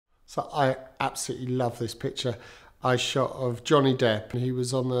So I absolutely love this picture I shot of Johnny Depp. He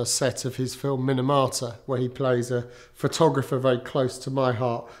was on the set of his film Minamata, where he plays a photographer very close to my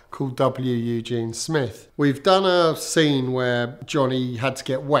heart called W. Eugene Smith. We've done a scene where Johnny had to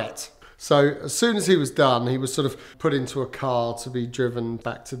get wet. So as soon as he was done, he was sort of put into a car to be driven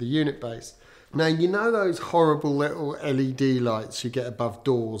back to the unit base. Now, you know those horrible little LED lights you get above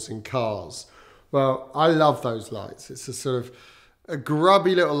doors in cars? Well, I love those lights. It's a sort of a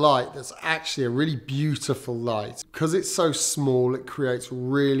grubby little light that's actually a really beautiful light. Because it's so small, it creates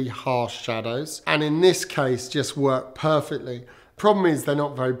really harsh shadows. And in this case, just work perfectly. Problem is, they're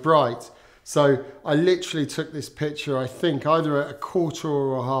not very bright. So I literally took this picture, I think, either at a quarter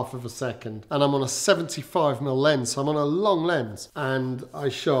or a half of a second. And I'm on a 75mm lens, so I'm on a long lens. And I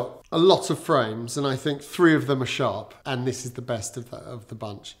shot a lot of frames, and I think 3 of them are sharp. And this is the best of the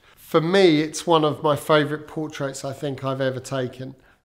bunch. For me, it's one of my favourite portraits I think I've ever taken.